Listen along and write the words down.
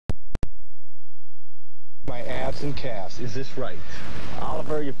my abs and calves. Is this right?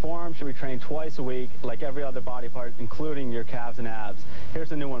 Oliver, your forearms should be trained twice a week, like every other body part, including your calves and abs.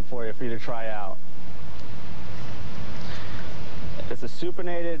 Here's a new one for you to try out. It's a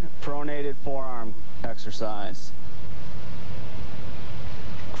supinated, pronated forearm exercise.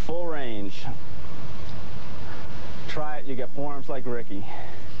 Full range. Try it, you get forearms like Ricky.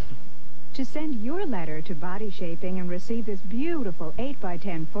 To send your letter to Body Shaping and receive this beautiful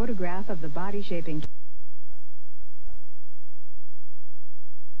 8x10 photograph of the Body Shaping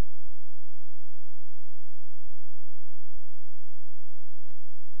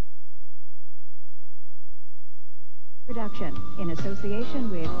production in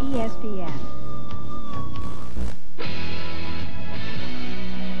association with ESPN.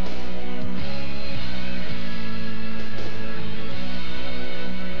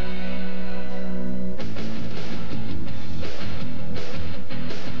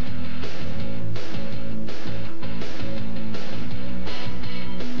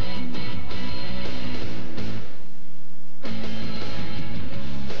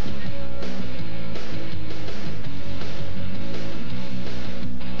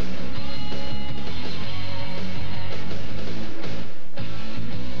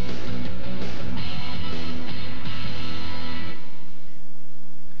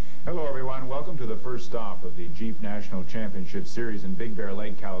 Welcome to the first stop of the Jeep National Championship Series in Big Bear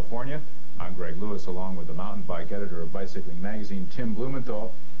Lake, California. I'm Greg Lewis, along with the mountain bike editor of Bicycling Magazine, Tim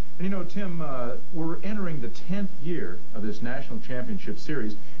Blumenthal. And you know, Tim, we're entering the 10th year of this National Championship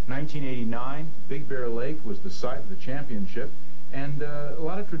Series. 1989, Big Bear Lake was the site of the championship, and a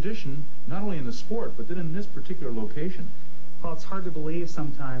lot of tradition, not only in the sport, but then in this particular location. Well, it's hard to believe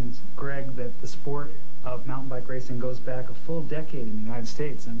sometimes, Greg, that the sport of mountain bike racing goes back a full decade in the United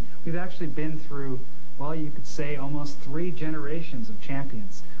States, and we've actually been through, well, you could say almost 3 generations of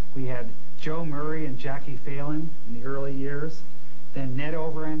champions. We had Joe Murray and Jackie Phelan in the early years, then Ned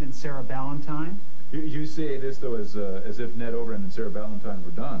Overend and Sarah Ballantyne. You say this, though, as if Ned Overend and Sarah Ballantyne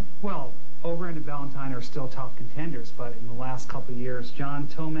were done. Well, Overend and Ballantyne are still top contenders, but in the last couple of years, John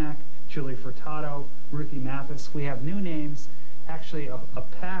Tomac, Julie Furtado, Ruthie Mathis, we have new names, actually a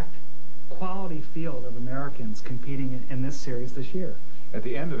packed quality field of Americans competing in this series this year. At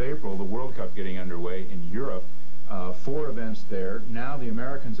the end of April, the World Cup getting underway in Europe, 4 events there. Now the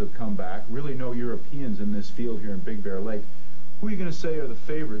Americans have come back. Really no Europeans in this field here in Big Bear Lake. Who are you going to say are the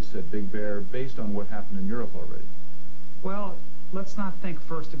favorites at Big Bear based on what happened in Europe already? Well, let's not think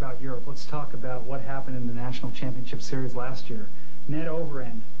first about Europe. Let's talk about what happened in the National Championship Series last year. Ned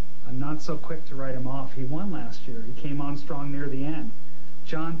Overend, I'm not so quick to write him off. He won last year. He came on strong near the end.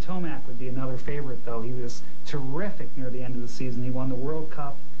 John Tomac would be another favorite, though. He was terrific near the end of the season. He won the World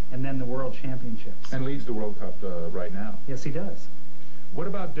Cup and then the World Championships. And leads the World Cup right now. Yes, he does. What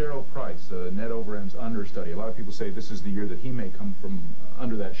about Darryl Price, Ned Overend's understudy? A lot of people say this is the year that he may come from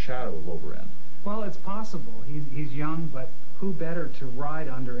under that shadow of Overend. Well, it's possible. He's young, but who better to ride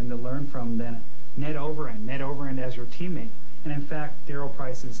under and to learn from than Ned Overend? Ned Overend as your teammate. And in fact, Darryl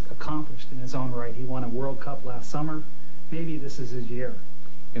Price is accomplished in his own right. He won a World Cup last summer. Maybe this is his year.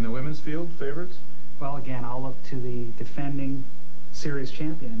 In the women's field, favorites? Well, again, I'll look to the defending series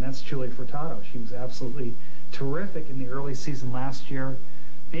champion, and that's Julie Furtado. She was absolutely terrific in the early season last year.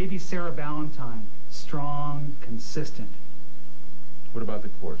 Maybe Sarah Ballantyne, strong, consistent. What about the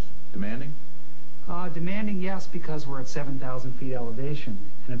course? Demanding? Demanding, yes, because we're at 7,000 feet elevation,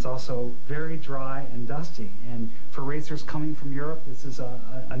 and it's also very dry and dusty. And for racers coming from Europe, this is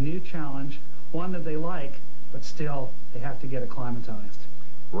a new challenge, one that they like, but still they have to get acclimatized.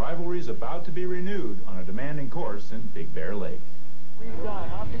 Rivalries about to be renewed on a demanding course in Big Bear Lake. We've done,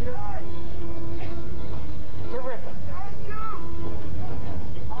 huh, Peter? Terrific.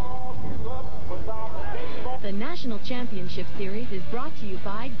 The National Championship Series is brought to you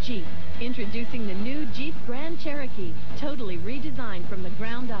by Jeep. Introducing the new Jeep Grand Cherokee, totally redesigned from the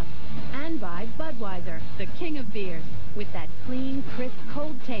ground up. And by Budweiser, the king of beers. With that clean, crisp,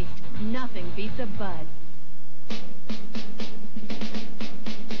 cold taste, nothing beats a Bud.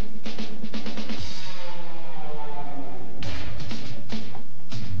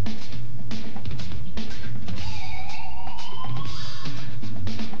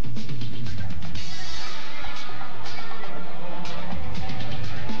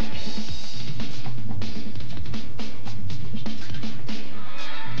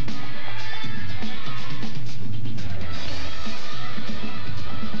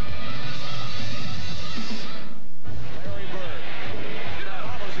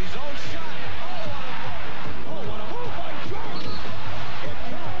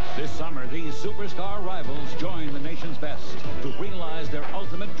 Superstar rivals join the nation's best to realize their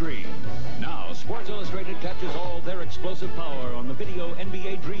ultimate dream. Now Sports Illustrated captures all their explosive power on the video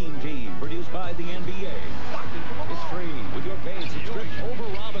NBA Dream Team, produced by the NBA. It's free with your paid subscription. Over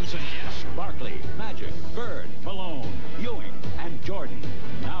Robinson, yes. Barkley, Magic, Bird, Malone, Ewing, and Jordan.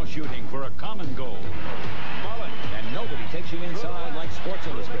 Now shooting for a common goal. Mullen, and nobody takes you inside like Sports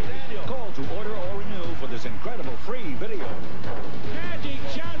Illustrated. Call to order or renew for this incredible free video. Magic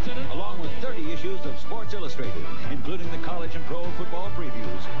Johnson, along with 30 issues of Sports Illustrated, including the college and pro football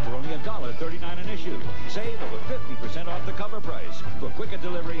previews, for only $1.39 an issue. Save over 50% off the cover price. For quicker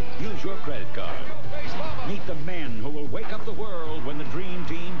delivery, use your credit card. Meet the men who will wake up the world when the Dream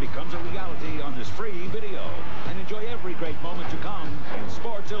Team becomes a reality on this free video. And enjoy every great moment to come in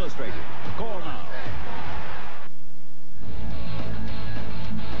Sports Illustrated. Call now.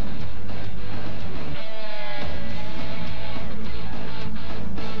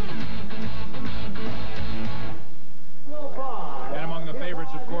 And among the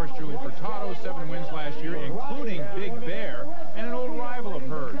favorites, of course, Julie Furtado, 7 wins last year, including Big Bear, and an old rival of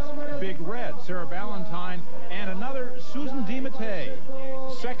hers, Big Red, Sarah Ballantyne, and another Susan DiMattei,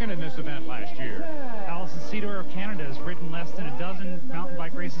 second in this event last year. Alison Cedar of Canada has ridden less than a dozen mountain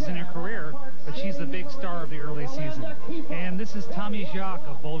bike races in her career, but she's the big star of the early season. And this is Tommy Jacques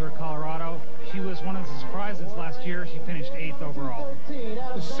of Boulder, Colorado. She was one of the surprises last year. She finished 8th overall.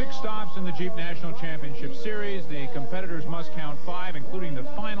 6 stops in the Jeep National Championship Series. The competitors must count 5, including the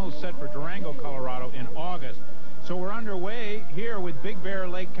finals set for Durango, Colorado in August. So we're underway here with Big Bear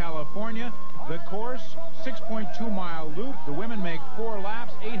Lake, California. The course, 6.2-mile loop. The women make 4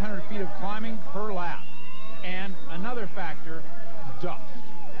 laps, 800 feet of climbing per lap. And another factor, dust.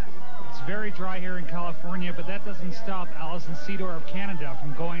 It's very dry here in California, but that doesn't stop Alison Cedar of Canada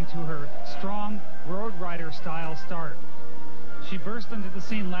from going to her strong road rider style start. She burst onto the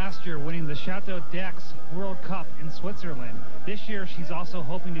scene last year, winning the Chateau d'Aix World Cup in Switzerland. This year, she's also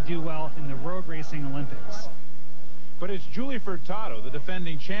hoping to do well in the road racing Olympics. But it's Julie Furtado, the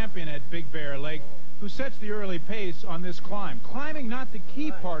defending champion at Big Bear Lake, who sets the early pace on this climb. Climbing not the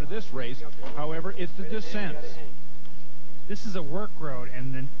key part of this race, however, it's the descents. This is a work road,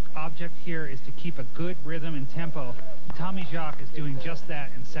 and the object here is to keep a good rhythm and tempo. Tommy Jacques is doing just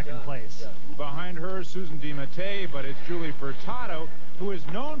that in 2nd place. Behind her, Susan DiMattei, but it's Julie Furtado, who is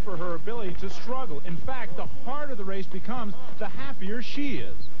known for her ability to struggle. In fact, the harder the race becomes, the happier she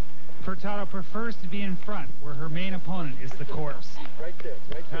is. Furtado prefers to be in front, where her main opponent is the course. Right there.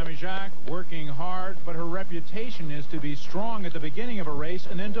 Tommy Jacques working hard, but her reputation is to be strong at the beginning of a race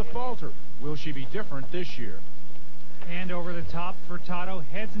and then to falter. Will she be different this year? And over the top, Furtado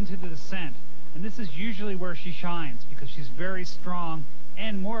heads into the descent. And this is usually where she shines, because she's very strong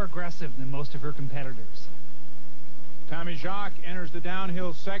and more aggressive than most of her competitors. Tommy Jacques enters the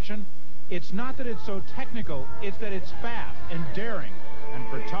downhill section. It's not that it's so technical, it's that it's fast and daring. And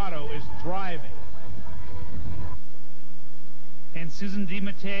Furtado is thriving. And Susan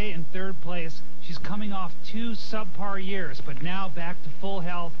DiMattei in 3rd place. She's coming off 2 subpar years, but now back to full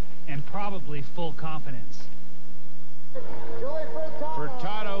health and probably full confidence.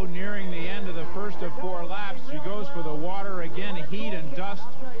 Furtado nearing the end of the first of 4 laps. She goes for the water again. Heat and dust,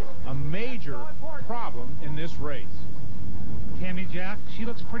 a major problem in this race. Tammy Jacques, she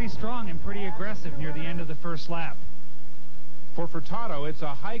looks pretty strong and pretty aggressive near the end of the 1st lap. For Furtado, it's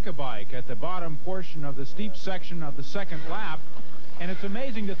a hike-a-bike at the bottom portion of the steep section of the 2nd lap. And it's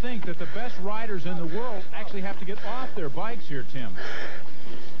amazing to think that the best riders in the world actually have to get off their bikes here, Tim.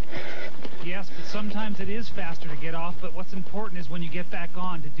 Yes, but sometimes it is faster to get off, but what's important is when you get back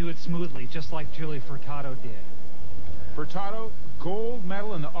on to do it smoothly, just like Julie Furtado did. Furtado, gold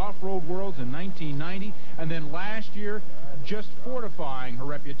medal in the off-road worlds in 1990, and then last year, just fortifying her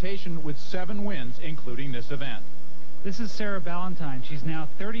reputation with 7 wins, including this event. This is Sarah Ballantyne. She's now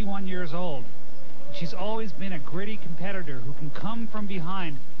 31 years old. She's always been a gritty competitor who can come from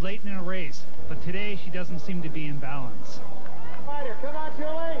behind late in a race, but today she doesn't seem to be in balance. Come on,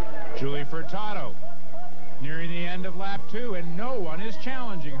 Julie. Julie Furtado nearing the end of lap 2, and no one is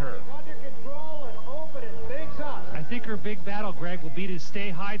challenging her. Under control and open and things up. I think her big battle, Greg, will be to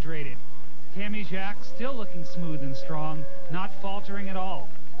stay hydrated. Tammy Jacques still looking smooth and strong, not faltering at all.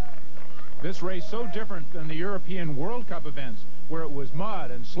 This race so different than the European World Cup events, where it was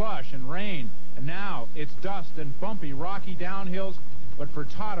mud and slush and rain, and now it's dust and bumpy, rocky downhills, but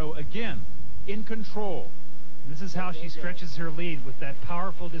Furtado again in control. This is how she stretches her lead with that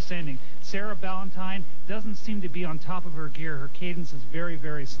powerful descending. Sarah Ballantyne doesn't seem to be on top of her gear. Her cadence is very,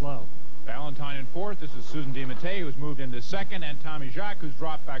 very slow. Ballantyne in 4th. This is Susan DiMattei, who's moved into 2nd, and Tommy Jacques, who's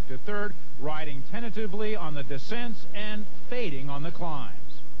dropped back to 3rd, riding tentatively on the descents and fading on the climbs.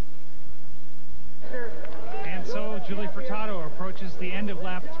 And And so Julie Furtado approaches the end of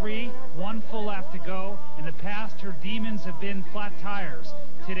lap 3, 1 full lap to go. In the past, her demons have been flat tires.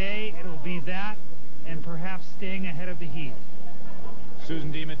 Today, it'll be that and perhaps staying ahead of the heat.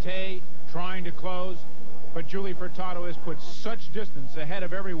 Susan DiMattei trying to close, but Julie Furtado has put such distance ahead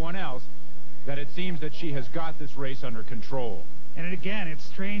of everyone else that it seems that she has got this race under control. And again, it's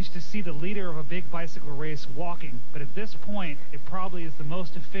strange to see the leader of a big bicycle race walking, but at this point, it probably is the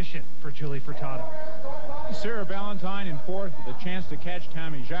most efficient for Julie Furtado. Sarah Ballantyne in fourth with a chance to catch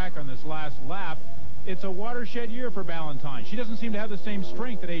Tammy Jacques on this last lap. It's a watershed year for Ballantyne. She doesn't seem to have the same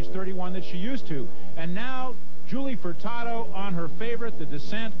strength at age 31 that she used to. And now, Julie Furtado on her favorite, the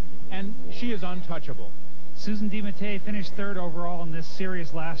descent, and she is untouchable. Susan DiMattei finished third overall in this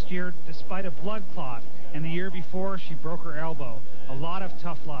series last year, despite a blood clot. And the year before, she broke her elbow. A lot of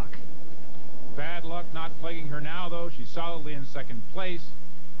tough luck. Bad luck not plaguing her now, though. She's solidly in second place.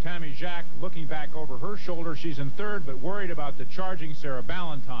 Tammy Jacques looking back over her shoulder. She's in third, but worried about the charging Sarah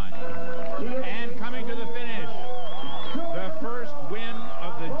Ballantyne. And coming to the finish, the first win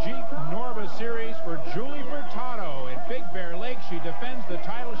of the Jeep NORBA Series for Julie Furtado at Big Bear Lake. She defends the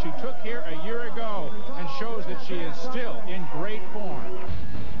title she took here a year ago and shows that she is still in great form.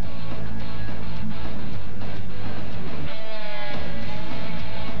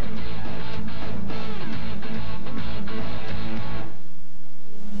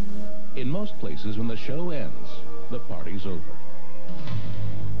 In most places, when the show ends, the party's over.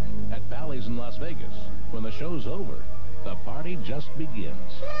 At Bally's in Las Vegas, when the show's over, the party just begins.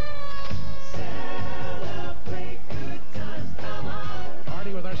 Celebrate good times, come on.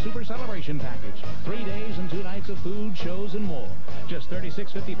 Party with our Super Celebration Package. 3 days and 2 nights of food, shows, and more. Just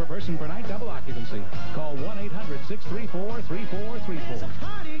 $36.50 per person per night, double occupancy. Call 1-800-634-3434.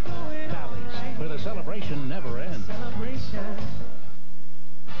 Bally's, where the celebration never ends.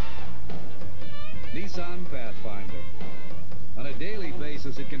 Nissan Pathfinder. On a daily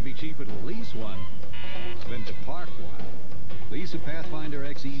basis, it can be cheaper to lease one than to park one. Lease a Pathfinder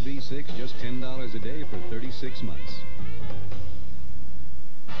XEV6 just $10 a day for 36 months.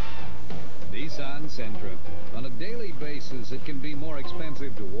 Nissan Sentra. On a daily basis, it can be more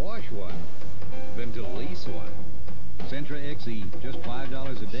expensive to wash one than to lease one. Sentra XE, just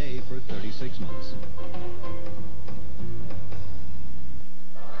 $5 a day for 36 months.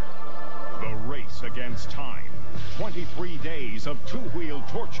 The race against time. 23 days of two-wheel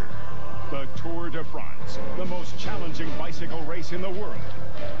torture. The Tour de France, the most challenging bicycle race in the world.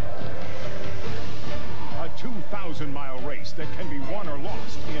 A 2,000-mile race that can be won or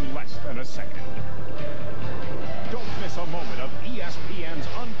lost in less than a second. Don't miss a moment of ESPN's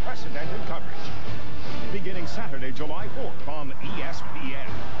unprecedented coverage. Beginning Saturday, July 4th on ESPN.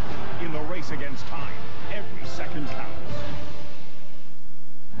 In the race against time, every second counts.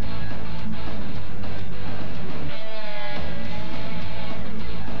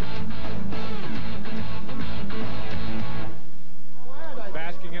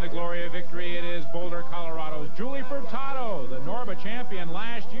 Basking in a glory of victory, it is Boulder, Colorado's Julie Furtado, the NORBA champion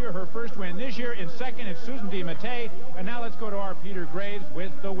last year, her first win this year. In second, it's Susan DiMattei. And now let's go to our Peter Graves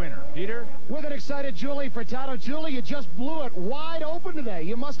with the winner. Peter? With an excited Julie Furtado. Julie, you just blew it wide open today.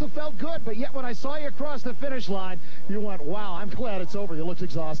 You must have felt good, but yet when I saw you across the finish line, you went, wow, I'm glad it's over. You looked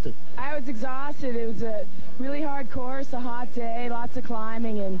exhausted. I was exhausted. It was a really hard course, a hot day, lots of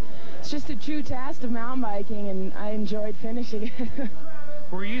climbing, and it's just a true test of mountain biking, and I enjoyed finishing it.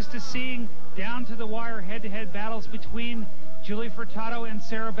 We're used to seeing down-to-the-wire head-to-head battles between Julie Furtado and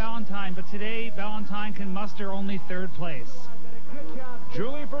Sarah Ballantyne, but today Ballantyne can muster only third place.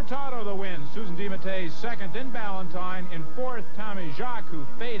 Julie Furtado the win. Susan DiMattei second, then Ballantyne. In fourth, Tammy Jacques, who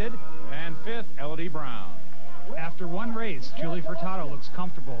faded, and fifth, Elodie Brown. After one race, Julie Furtado looks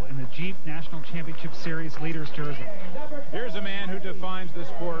comfortable in the Jeep National Championship Series leader's jersey. Here's a man who defines the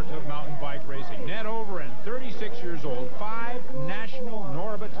sport of mountain bike racing. Ned Overend, 36 years old, 5 national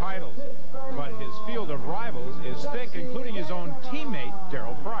NORBA titles. But his field of rivals is thick, including his own teammate,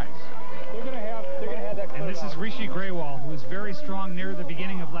 Darrell Price. They're gonna have that. And this is Rishi Grewal, who was very strong near the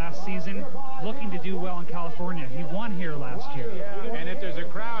beginning of last season, looking to do well in California. He won here last year. And if there's a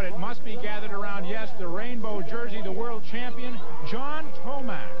crowd, it must be gathered around, yes, the rainbow jersey, the world champion, John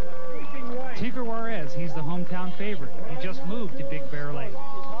Tomac. Tigre Juarez, he's the hometown favorite. He just moved to Big Bear Lake.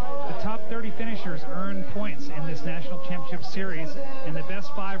 The top 30 finishers earn points in this National Championship Series, and the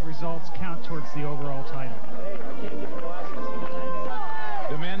best 5 results count towards the overall title.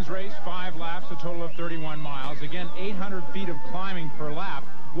 The men's race, 5 laps, a total of 31 miles. Again, 800 feet of climbing per lap.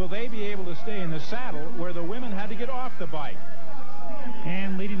 Will they be able to stay in the saddle where the women had to get off the bike?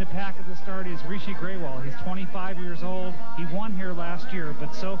 And leading the pack at the start is Rishi Grewal. He's 25 years old. He won here last year,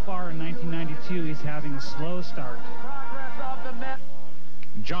 but so far in 1992, he's having a slow start.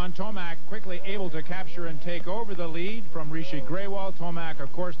 John Tomac quickly able to capture and take over the lead from Rishi Grewal. Tomac,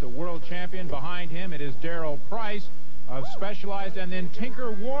 of course, the world champion. Behind him, it is Darrell Price of Specialized, and then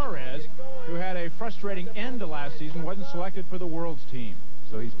Tinker Juarez, who had a frustrating end to last season, wasn't selected for the world's team.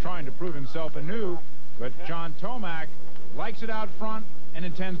 So he's trying to prove himself anew, but John Tomac likes it out front and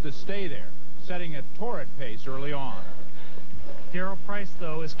intends to stay there, setting a torrid pace early on. Darrell Price,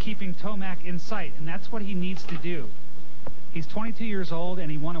 though, is keeping Tomac in sight, and that's what he needs to do. He's 22 years old,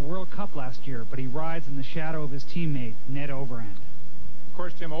 and he won a World Cup last year, but he rides in the shadow of his teammate, Ned Overend. Of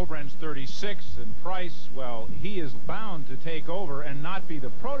course, Tim, Overend's 36, and Price, well, he is bound to take over and not be the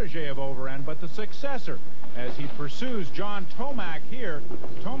protege of Overend, but the successor. As he pursues John Tomac here,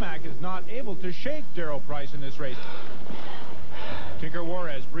 Tomac is not able to shake Darrell Price in this race. Tinker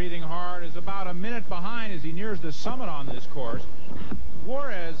Juarez, breathing hard, is about a minute behind as he nears the summit on this course.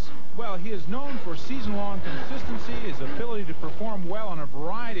 Juarez, well, he is known for season-long consistency, his ability to perform well on a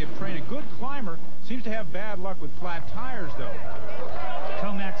variety of terrain. A good climber, seems to have bad luck with flat tires, though.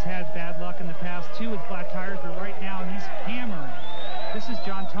 Tomac's had bad luck in the past, too, with flat tires, but right now he's hammering. This is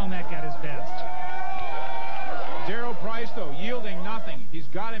John Tomac at his best. Darrell Price, though, yielding nothing. He's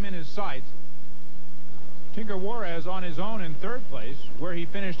got him in his sights. Tinker Juarez on his own in third place, where he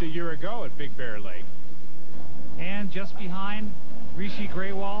finished a year ago at Big Bear Lake. And just behind, Rishi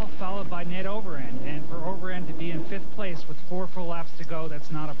Grewal, followed by Ned Overend. And for Overend to be in 5th place with 4 full laps to go,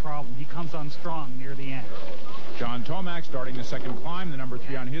 that's not a problem. He comes on strong near the end. John Tomac starting the second climb, the number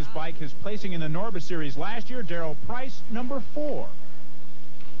 3 on his bike. His placing in the NORBA Series last year, Darrell Price, number 4.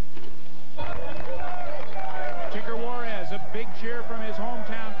 Tinker Juarez, a big cheer from his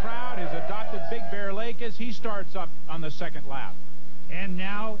hometown crowd, his adopted Big Bear Lake, as he starts up on the second lap. And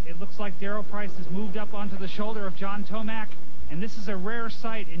now it looks like Darrell Price has moved up onto the shoulder of John Tomac, and this is a rare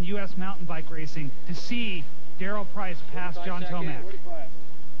sight in U.S. mountain bike racing, to see Darrell Price pass John Tomac.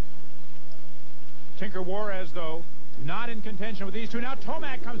 Tinker Juarez, though, not in contention with these two. Now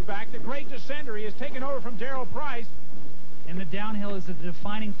Tomac comes back, the great descender. He has taken over from Darrell Price. And the downhill is the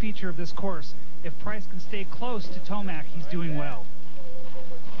defining feature of this course. If Price can stay close to Tomac, he's doing well.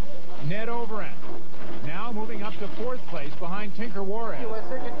 Ned Overend now moving up to 4th place behind Tinker Juarez.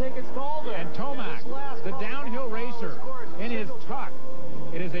 And Tomac, the downhill racer, in his tuck.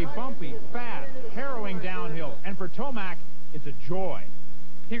 It is a bumpy, fast, harrowing downhill. And for Tomac, it's a joy.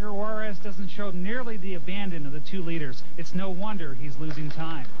 Tinker Juarez doesn't show nearly the abandon of the 2 leaders. It's no wonder he's losing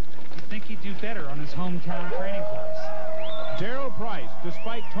time. You'd think he'd do better on his hometown training course. Darrell Price,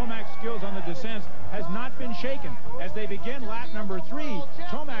 despite Tomac's skills on the descents, has not been shaken. As they begin lap number 3,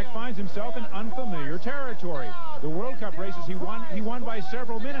 Tomac finds himself in unfamiliar territory. The World Cup races he won by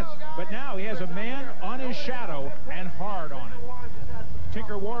several minutes, but now he has a man on his shadow and hard on it.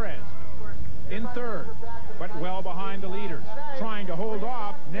 Tinker Juarez in 3rd, but well behind the leaders, trying to hold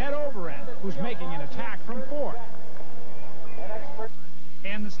off Ned Overend, who's making an attack from 4th.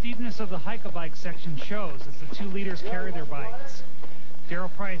 And the steepness of the hike-a-bike section shows as the 2 leaders carry their bikes. Darrell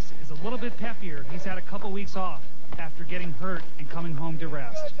Price is a little bit peppier. He's had a couple weeks off after getting hurt and coming home to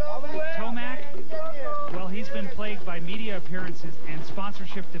rest. Tomac, well, he's been plagued by media appearances and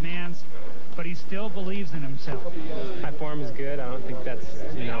sponsorship demands, but he still believes in himself. My form is good. I don't think that's,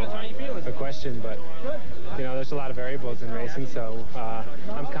 a question, but, there's a lot of variables in racing, so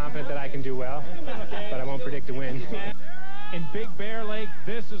I'm confident that I can do well, but I won't predict a win. In Big Bear Lake,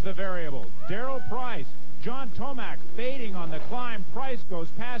 this is the variable. Darrell Price, John Tomac fading on the climb. Price goes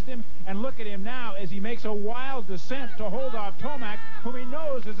past him, and look at him now as he makes a wild descent to hold off Tomac, whom he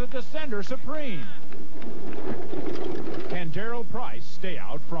knows is a descender supreme. Can Darrell Price stay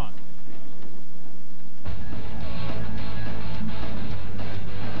out front?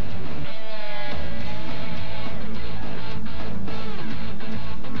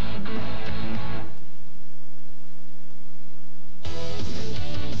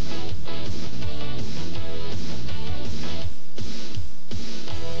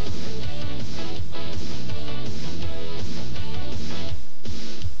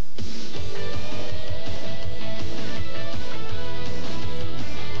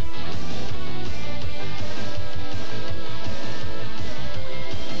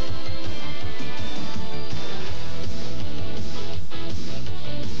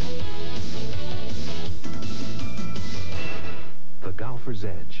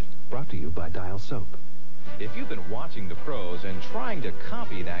 Edge, brought to you by Dial Soap. If you've been watching the pros and trying to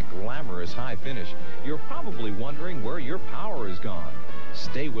copy that glamorous high finish, you're probably wondering where your power is gone.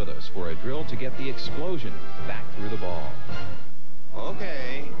 Stay with us for a drill to get the explosion back through the ball.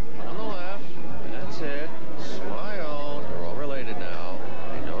 Okay, on the left. That's it. Smile. You're overlated now.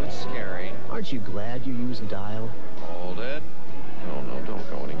 I know it's scary. Aren't you glad you used dial? Hold it. No, don't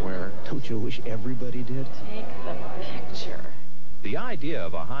go anywhere. Don't you wish everybody did? Take the picture. The idea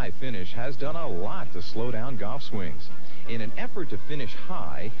of a high finish has done a lot to slow down golf swings. In an effort to finish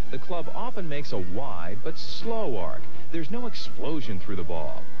high, the club often makes a wide but slow arc. There's no explosion through the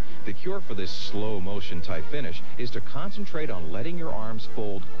ball. The cure for this slow motion type finish is to concentrate on letting your arms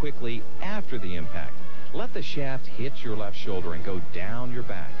fold quickly after the impact. Let the shaft hit your left shoulder and go down your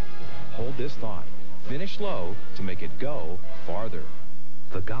back. Hold this thought. Finish low to make it go farther.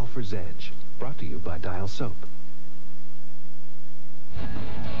 The Golfer's Edge, brought to you by Dial Soap.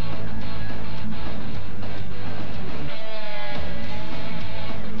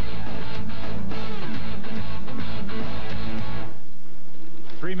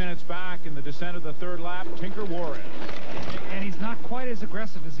 Three minutes back in the descent of the third lap, Tinker Juarez. And he's not quite as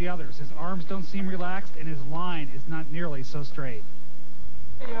aggressive as the others. His arms don't seem relaxed, and his line is not nearly so straight.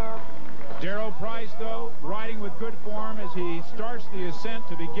 Darrell Price, though, riding with good form as he starts the ascent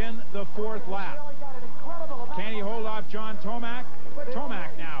to begin the fourth lap. Can he hold off John Tomac?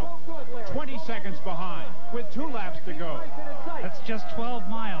 Tomac now 20 seconds behind with 2 laps to go. That's just 12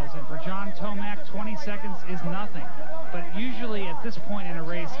 miles, and for John Tomac, 20 seconds is nothing. But usually at this point in a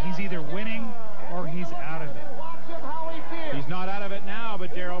race, he's either winning or he's out of it. He's not out of it now,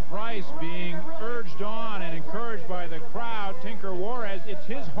 but Darrell Price being urged on and encouraged by the crowd. Tinker Juarez, it's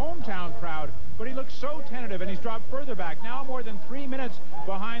his hometown crowd, but he looks so tentative, and he's dropped further back, now more than 3 minutes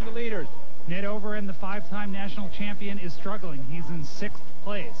behind the leaders. Ned Overend, the 5-time national champion, is struggling. He's in 6th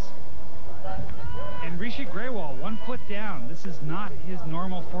place. And Rishi Grewal, 1 foot down. This is not his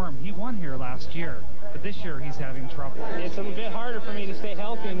normal form. He won here last year, but this year he's having trouble. It's a bit harder for me to stay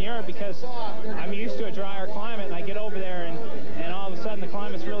healthy in Europe because I'm used to a drier climate, and I get over there and all of a sudden the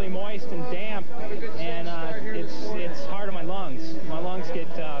climate's really moist and damp, and it's hard on my lungs. My lungs get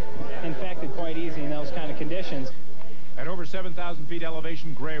infected quite easy in those kind of conditions. At over 7,000 feet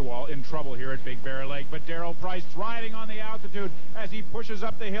elevation, Grewal in trouble here at Big Bear Lake, but Darrell Price thriving on the altitude as he pushes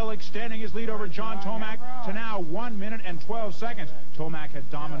up the hill, extending his lead over John Tomac to now 1 minute and 12 seconds. Tomac had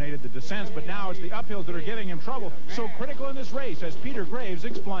dominated the descents, but now it's the uphills that are giving him trouble. So critical in this race, as Peter Graves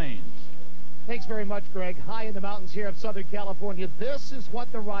explains. Thanks very much, Greg. High in the mountains here of Southern California, this is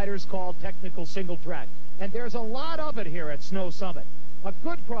what the riders call technical single track. And there's a lot of it here at Snow Summit. A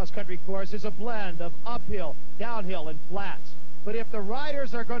good cross-country course is a blend of uphill, downhill, and flats. But if the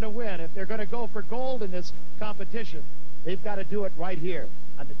riders are going to win, if they're going to go for gold in this competition, they've got to do it right here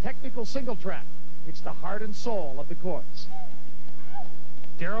on the technical single track. It's the heart and soul of the course.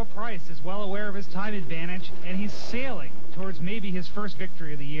 Darrell Price is well aware of his time advantage, and he's sailing towards maybe his first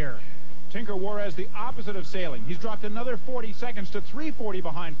victory of the year. Tinker Juarez, the opposite of sailing. He's dropped another 40 seconds to 3:40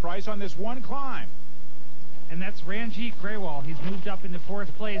 behind Price on this one climb. And that's Ranjit Grewal. He's moved up into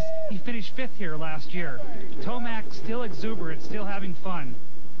 4th place. He finished 5th here last year. Tomac still exuberant, still having fun.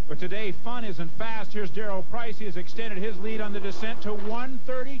 But today, fun isn't fast. Here's Darrell Price. He has extended his lead on the descent to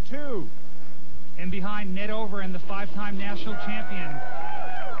 1:32. And behind Ned Overend, the 5-time national champion.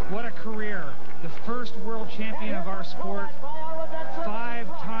 What a career. The first world champion of our sport. 5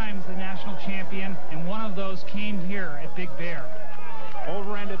 times the national champion, and one of those came here at Big Bear.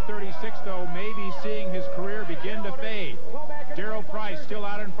 Overend at 36, though, maybe seeing his career begin to fade. Darrell Price still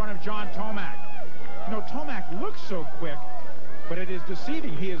out in front of John Tomac. You know, Tomac looks so quick, but it is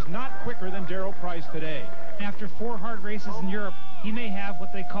deceiving. He is not quicker than Darrell Price today. After 4 hard races in Europe, he may have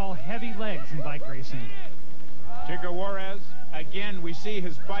what they call heavy legs in bike racing. Tinker Juarez, again, we see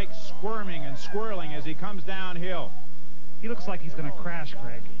his bike squirming and swirling as he comes downhill. He looks like he's going to crash,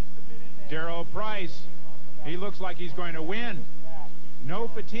 Greg. Darrell Price, he looks like he's going to win. No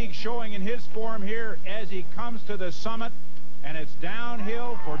fatigue showing in his form here as he comes to the summit, and it's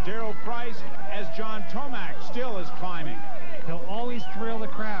downhill for Darrell Price as John Tomac still is climbing. He'll always thrill the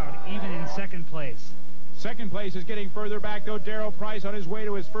crowd, even in 2nd place. 2nd place is getting further back, though. Darrell Price on his way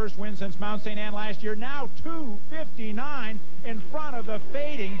to his first win since Mount St. Anne last year, now 2:59 in front of the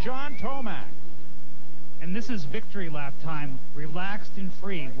fading John Tomac. And this is victory lap time, relaxed and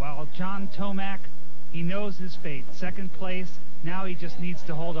free, while John Tomac, he knows his fate. 2nd place. Now he just needs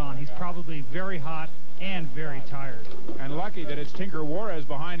to hold on. He's probably very hot and very tired. And lucky that it's Tinker Juarez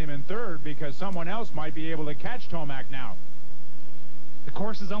behind him in 3rd, because someone else might be able to catch Tomac now. The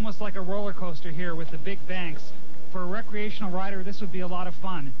course is almost like a roller coaster here with the big banks. For a recreational rider, this would be a lot of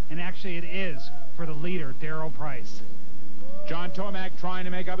fun, and actually it is for the leader, Darrell Price. John Tomac trying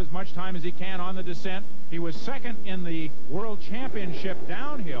to make up as much time as he can on the descent. He was second in the World Championship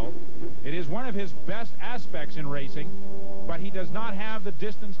downhill. It is one of his best aspects in racing, but he does not have the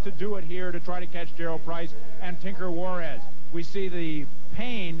distance to do it here to try to catch Darrell Price and Tinker Juarez. We see the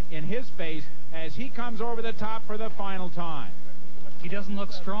pain in his face as he comes over the top for the final time. He doesn't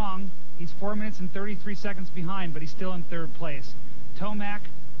look strong. He's 4 minutes and 33 seconds behind, but he's still in third place. Tomac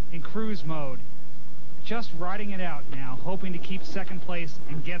in cruise mode, just riding it out now, hoping to keep second place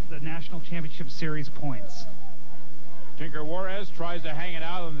and get the National Championship Series points. Tinker Juarez tries to hang it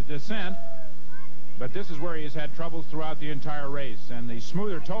out on the descent, but this is where he has had troubles throughout the entire race, and the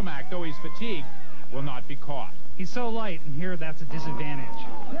smoother Tomac, though he's fatigued, will not be caught. He's so light, and here that's a disadvantage.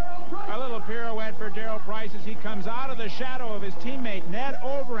 A little pirouette for Darrell Price as he comes out of the shadow of his teammate Ned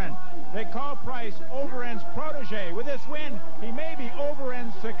Overend. They call Price Overend's protege. With this win, he may be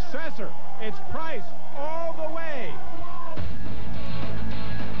Overend's successor. It's Price all the way.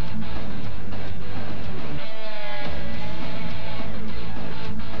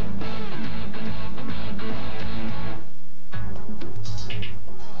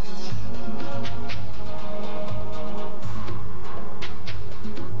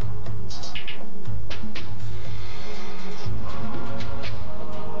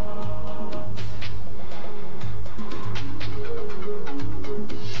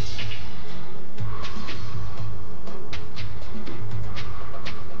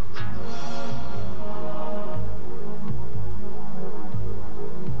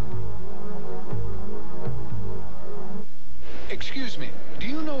 Excuse me, do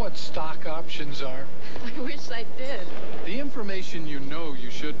you know what stock options are? I wish I did. The information you know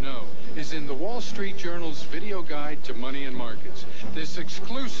you should know is in the Wall Street Journal's video guide to money and markets. This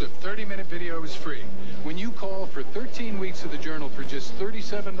exclusive 30-minute video is free. When you call for 13 weeks of the journal for just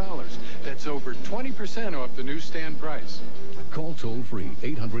 $37, that's over 20% off the newsstand price. Call toll-free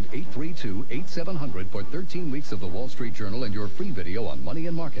 800-832-8700 for 13 weeks of the Wall Street Journal and your free video on money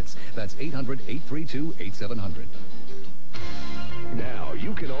and markets. That's 800-832-8700. Now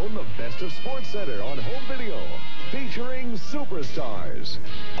you can own the best of Sports Center on home video, featuring superstars,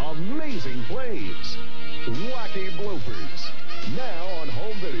 amazing plays, wacky bloopers. Now on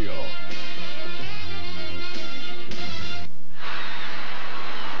home video.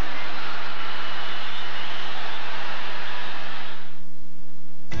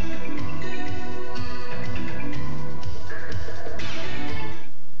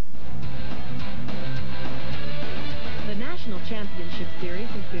 Championship Series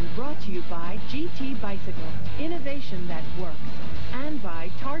has been brought to you by GT Bicycle, innovation that works, and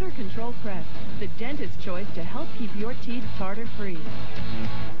by Tartar Control Crest, the dentist's choice to help keep your teeth tartar-free.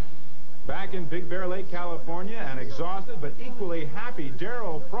 Back in Big Bear Lake, California, an exhausted but equally happy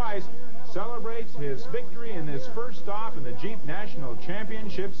Darrell Price celebrates his victory in this first stop in the Jeep National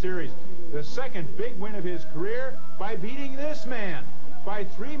Championship Series. The second big win of his career by beating this man. By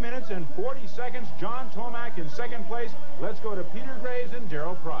 3 minutes and 40 seconds, John Tomac in second place. Let's go to Peter Graves and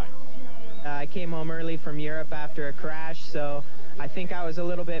Darrell Price. I came home early from Europe after a crash, so I think I was a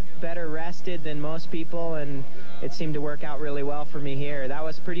little bit better rested than most people, and it seemed to work out really well for me here. That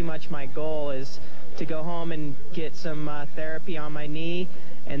was pretty much my goal, is to go home and get some therapy on my knee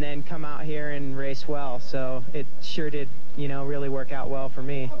and then come out here and race well. So it sure did, you know, really work out well for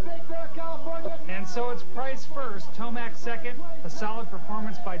me. And so it's Price first, Tomac second, a solid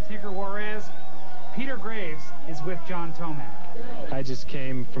performance by Tinker Juarez. Peter Graves is with John Tomac. I just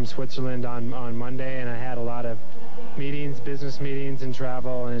came from Switzerland on Monday, and I had a lot of meetings, business meetings and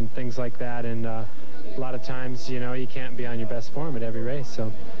travel and things like that, and a lot of times, you know, you can't be on your best form at every race.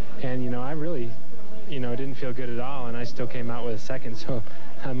 So, and, you know, I really, you know, didn't feel good at all, and I still came out with a second, so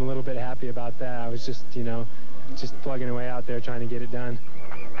I'm a little bit happy about that. I was just, you know, just plugging away out there trying to get it done.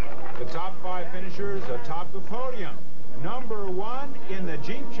 The top 5 finishers atop the podium. Number 1 in the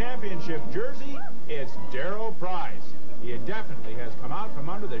Jeep Championship jersey, it's Darrell Price. He definitely has come out from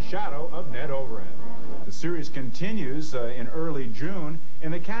under the shadow of Ned Overend. The series continues in early June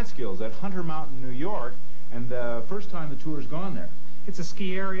in the Catskills at Hunter Mountain, New York, and the first time the tour's gone there. It's a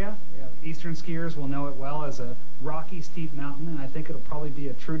ski area. Eastern skiers will know it well as a rocky, steep mountain, and I think it'll probably be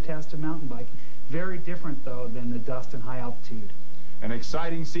a true test of mountain biking. Very different, though, than the dust and high altitude. An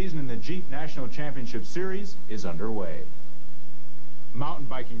exciting season in the Jeep National Championship Series is underway. Mountain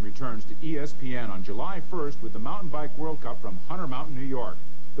biking returns to ESPN on July 1st with the Mountain Bike World Cup from Hunter Mountain, New York.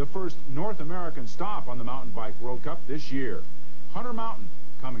 The first North American stop on the Mountain Bike World Cup this year. Hunter Mountain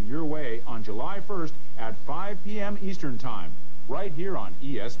coming your way on July 1st at 5 p.m. Eastern Time, right here on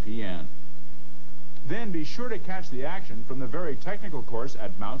ESPN. Then be sure to catch the action from the very technical course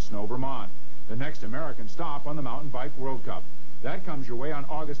at Mount Snow, Vermont, the next American stop on the Mountain Bike World Cup. That comes your way on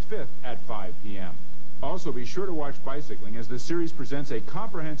August 5th at 5 p.m. Also, be sure to watch Bicycling as the series presents a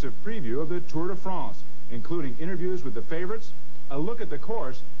comprehensive preview of the Tour de France, including interviews with the favorites, a look at the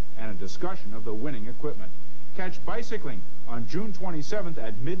course, and a discussion of the winning equipment. Catch Bicycling on June 27th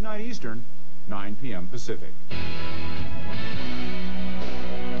at midnight Eastern, 9 p.m. Pacific.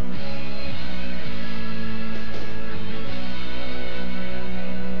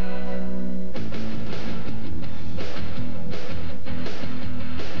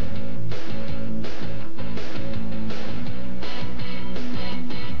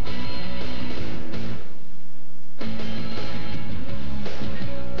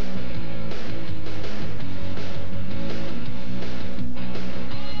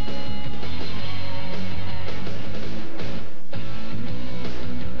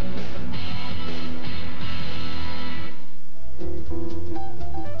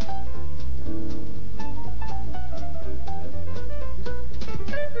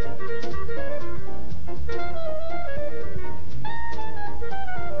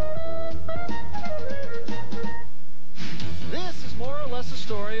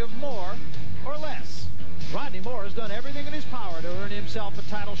 Himself a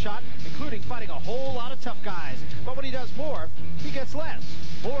title shot, including fighting a whole lot of tough guys. But when he does more, he gets less.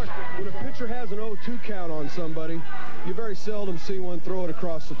 More. When a pitcher has an 0-2 count on somebody, you very seldom see one throw it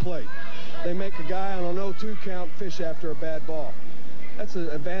across the plate. They make a guy on an 0-2 count fish after a bad ball. That's an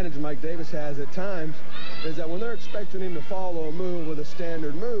advantage Mike Davis has at times, is that when they're expecting him to follow a move with a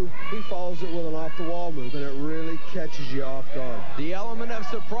standard move, he follows it with an off-the-wall move, and it really catches you off guard. The element of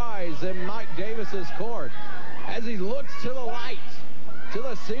surprise in Mike Davis's court as he looks to the light, to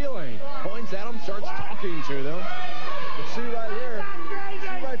the ceiling, points at them, starts talking to them. But see right here,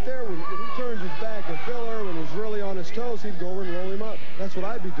 see right there, when he turns his back, if Bill Irwin was really on his toes, he'd go over and roll him up. That's what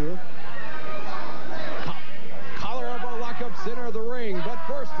I'd be doing. Collar elbow lock up center of the ring, but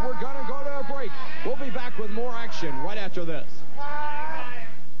first we're gonna go to a break. We'll be back with more action right after this.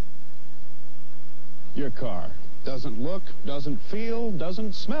 Your car doesn't look, doesn't feel,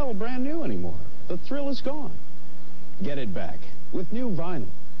 doesn't smell brand new anymore. The thrill is gone. Get it back with new vinyl.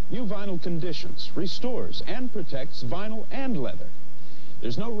 New vinyl conditions, restores, and protects vinyl and leather.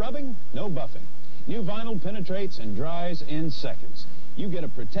 There's no rubbing, no buffing. New vinyl penetrates and dries in seconds. You get a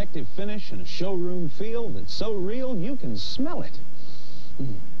protective finish and a showroom feel that's so real you can smell it.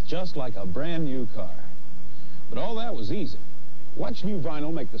 Just like a brand new car. But all that was easy. Watch new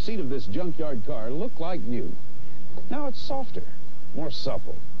vinyl make the seat of this junkyard car look like new. Now it's softer, more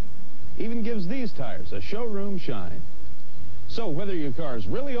supple. Even gives these tires a showroom shine. So whether your car's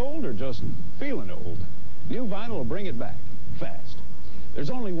really old or just feeling old, new vinyl will bring it back fast. There's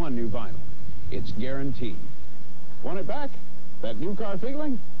only one new vinyl. It's guaranteed. Want it back? That new car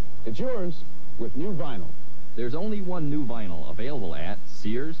feeling? It's yours with new vinyl. There's only one new vinyl available at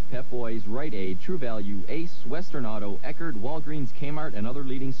Sears, Pep Boys, Rite Aid, True Value, Ace, Western Auto, Eckerd, Walgreens, Kmart, and other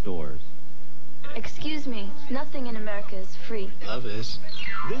leading stores. Excuse me, nothing in America is free. Love is.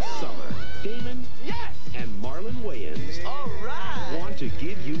 This summer, Damon and Marlon Wayans want to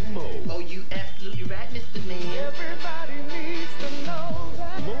give you Mo. Oh, you absolutely right, Mr. Man. Everybody needs to know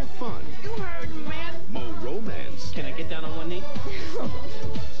that. Mo fun. You heard me, man. Mo romance. Can I get down on one knee?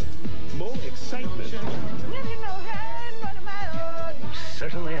 Mo excitement. You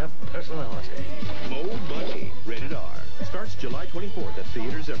certainly have personality. Mo money. Rated R. Starts July 24th at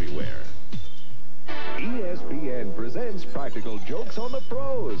theaters everywhere. ESPN presents Practical Jokes on the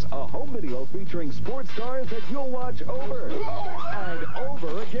Pros, a home video featuring sports stars that you'll watch over and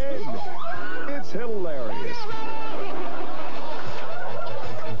over again. It's hilarious.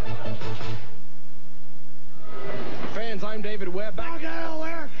 Fans, I'm David Webb. Don't go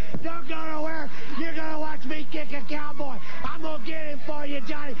nowhere. Don't go nowhere. You're going to watch me kick a cowboy. I'm going to get him for you,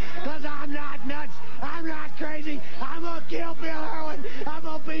 Johnny, because I'm not nuts. I'm not crazy. I'm going to kill Bill Irwin. I'm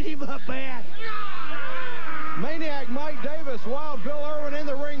going to beat him up bad. Maniac Mike Davis, Wild Bill Irwin in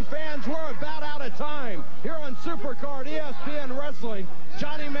the ring. Fans, we're about out of time. Here on Supercard ESPN Wrestling,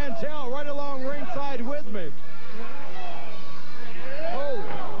 Johnny Mantell right along ringside with me. Holy.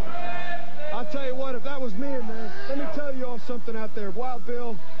 I'll tell you what, if that was me, man, let me tell you all something out there. Wild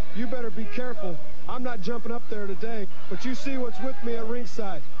Bill, you better be careful. I'm not jumping up there today, but you see what's with me at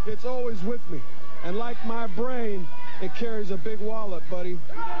ringside. It's always with me. And like my brain, it carries a big wallet, buddy.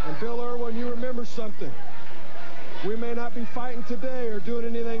 And Bill Irwin, you remember something. We may not be fighting today or doing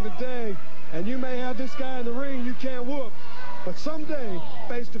anything today, and you may have this guy in the ring you can't whoop, but someday,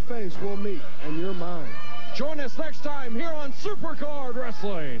 face to face, we'll meet, and you're mine. Join us next time here on Supercard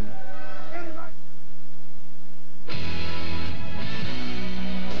Wrestling.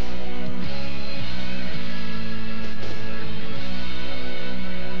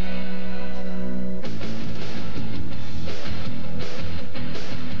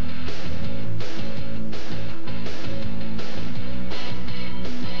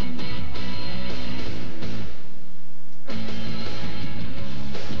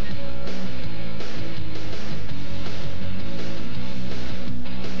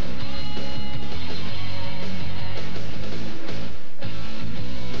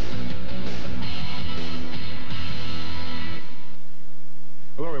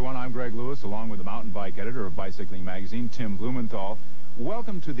 Bicycling Magazine, Tim Blumenthal.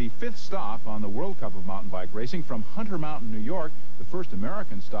 Welcome to the 5th stop on the World Cup of Mountain Bike Racing from Hunter Mountain, New York, the first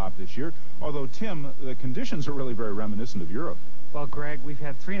American stop this year. Although, Tim, the conditions are really very reminiscent of Europe. Well, Greg, we've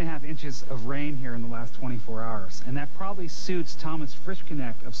had 3.5 inches of rain here in the last 24 hours, and that probably suits Thomas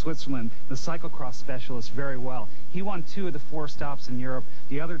Frischknecht of Switzerland, the cyclocross specialist, very well. He won 2 of the 4 stops in Europe.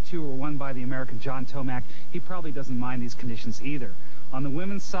 The other 2 were won by the American John Tomac. He probably doesn't mind these conditions either. On the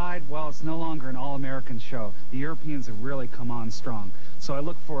women's side, well, it's no longer an all-American show. The Europeans have really come on strong. So I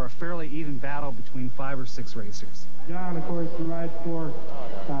look for a fairly even battle between 5 or 6 racers. John, of course, rides for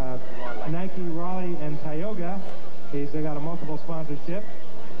Nike, Raleigh, and Tioga. He's got a multiple sponsorship.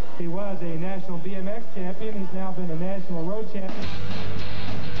 He was a national BMX champion. He's now been a national road champion.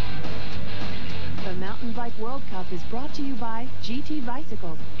 The Mountain Bike World Cup is brought to you by GT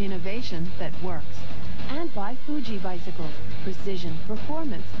Bicycles, innovation that works. And by Fuji Bicycles, precision,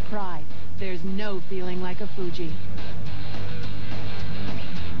 performance, pride. There's no feeling like a Fuji.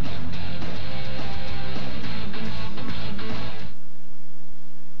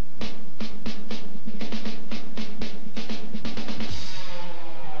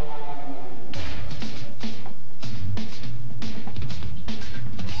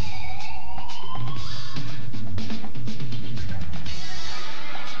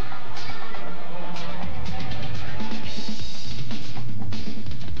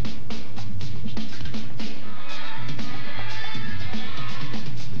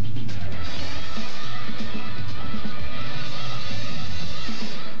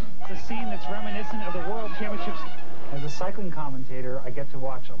 Reminiscent of the World Championships. As a cycling commentator, I get to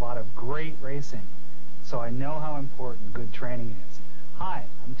watch a lot of great racing, so I know how important good training is. Hi,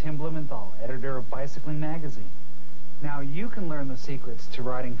 I'm Tim Blumenthal, editor of Bicycling Magazine. Now you can learn the secrets to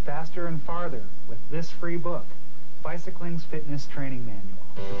riding faster and farther with this free book, Bicycling's Fitness Training Manual.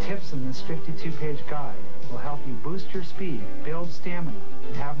 The tips in this 52-page guide will help you boost your speed, build stamina,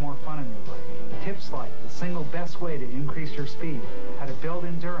 and have more fun on your bike. Tips like the single best way to increase your speed, how to build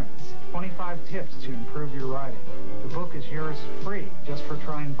endurance, 25 tips to improve your riding. The book is yours free just for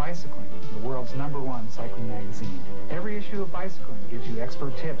trying Bicycling, the world's #1 cycling magazine. Every issue of Bicycling gives you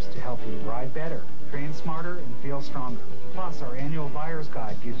expert tips to help you ride better, train smarter, and feel stronger. Plus, our annual buyer's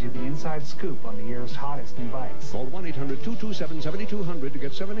guide gives you the inside scoop on the year's hottest new bikes. Call 1-800-227-7200 to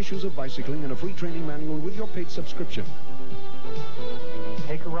get 7 issues of Bicycling and a free training manual with your paid subscription.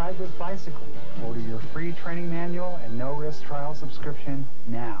 Take a ride with Bicycling. Order your free training manual and no-risk trial subscription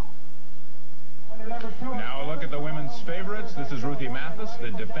now. Now a look at the women's favorites. This is Ruthie Mathis, the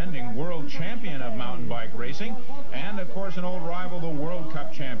defending world champion of mountain bike racing. And, of course, an old rival, the World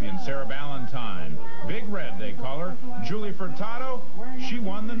Cup champion, Sarah Ballantyne. Big Red, they call her. Julie Furtado, she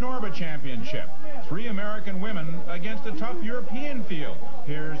won the NORBA championship. 3 American women against a tough European field.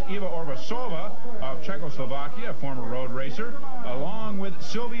 Here's Eva Orvasova of Czechoslovakia, a former road racer, along with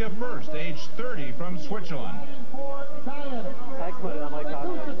Sylvia First, age 30, from Switzerland.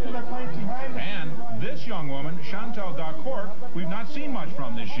 And this young woman, Chantal Dacourt, we've not seen much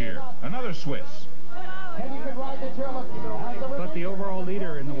from this year. Another Swiss. But the overall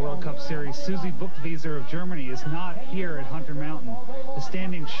leader in the World Cup Series, Susie Buchwieser of Germany, is not here at Hunter Mountain. The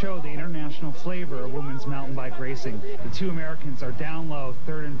standings show the international flavor of women's mountain bike racing. The 2 Americans are down low,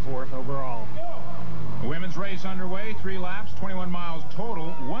 3rd and 4th overall. The women's race underway, 3 laps, 21 miles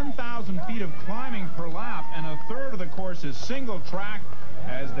total, 1,000 feet of climbing per lap, and a third of the course is single track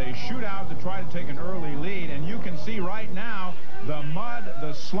as they shoot out to try to take an early lead. And you can see right now the mud,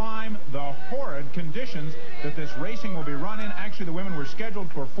 the slime, the horrid conditions that this racing will be run in. Actually, the women were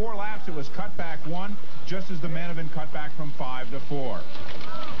scheduled for 4 laps. It was cut back 1, just as the men have been cut back from 5 to 4.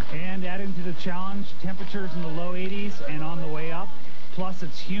 And adding to the challenge, temperatures in the low 80s and on the way up, plus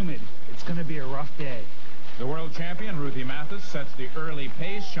it's humid. It's going to be a rough day. The world champion, Ruthie Mathis, sets the early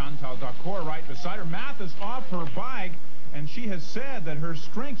pace. Chantal Dacourt right beside her. Mathis off her bike, and she has said that her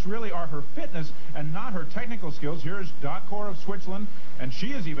strengths really are her fitness and not her technical skills. Here's Dacourt of Switzerland, and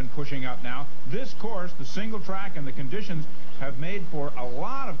she is even pushing up now. This course, the single track and the conditions have made for a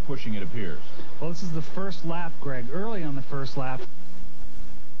lot of pushing, it appears. Well, this is the first lap, Greg. Early on the first lap,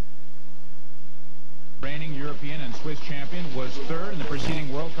 reigning European and Swiss champion was 3rd in the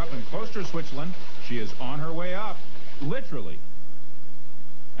preceding World Cup in Kloster, Switzerland. She is on her way up, literally.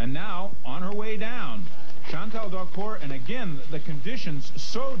 And now on her way down. Chantal Dacourt, and again, the conditions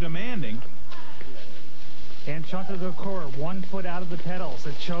so demanding. And Chantal Dacourt, 1 foot out of the pedals.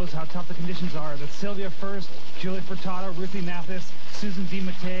 It shows how tough the conditions are. That's Sylvia First, Julie Furtado, Ruthie Mathis, Susan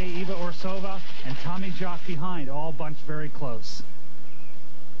DiMattei, Eva Orsova, and Tommy Jock behind, all bunched very close.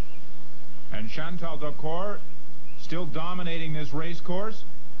 And Chantal Dacourt still dominating this race course.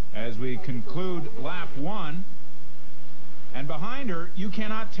 as we conclude lap 1. And behind her, you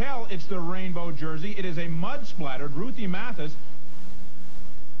cannot tell it's the rainbow jersey. It is a mud-splattered Ruthie Mathis.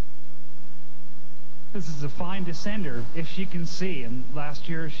 This is a fine descender, if she can see. And last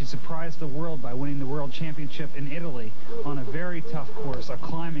year, she surprised the world by winning the World Championship in Italy on a very tough course, a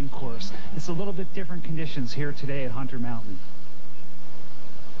climbing course. It's a little bit different conditions here today at Hunter Mountain.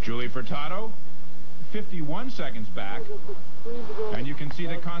 Julie Furtado, 51 seconds back. And you can see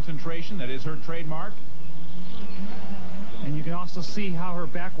the concentration that is her trademark. And you can also see how her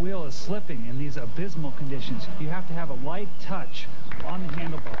back wheel is slipping in these abysmal conditions. You have to have a light touch on the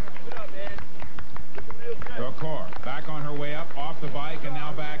handlebar. Dakar back on her way up off the bike and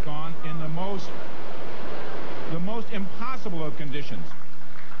now back on in the most impossible of conditions.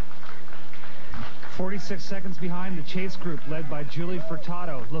 46 seconds behind the chase group led by Julie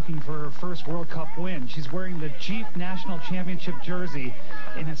Furtado, looking for her first World Cup win. She's wearing the Jeep National Championship jersey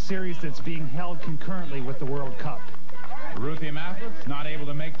in a series that's being held concurrently with the World Cup. Ruthie Mathis not able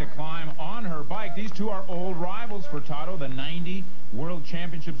to make the climb on her bike. These two are old rivals. Furtado, the 90 World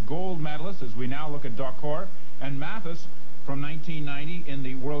Championships gold medalist, as we now look at Dakar, and Mathis from 1990 in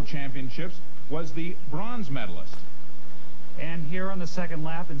the World Championships was the bronze medalist. And here on the second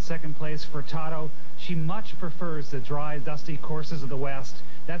lap in second place, Furtado, she much prefers the dry, dusty courses of the West.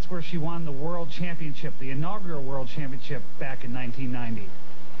 That's where she won the World Championship, the inaugural World Championship back in 1990.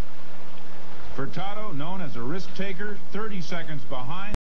 Furtado, known as a risk taker, 30 seconds behind.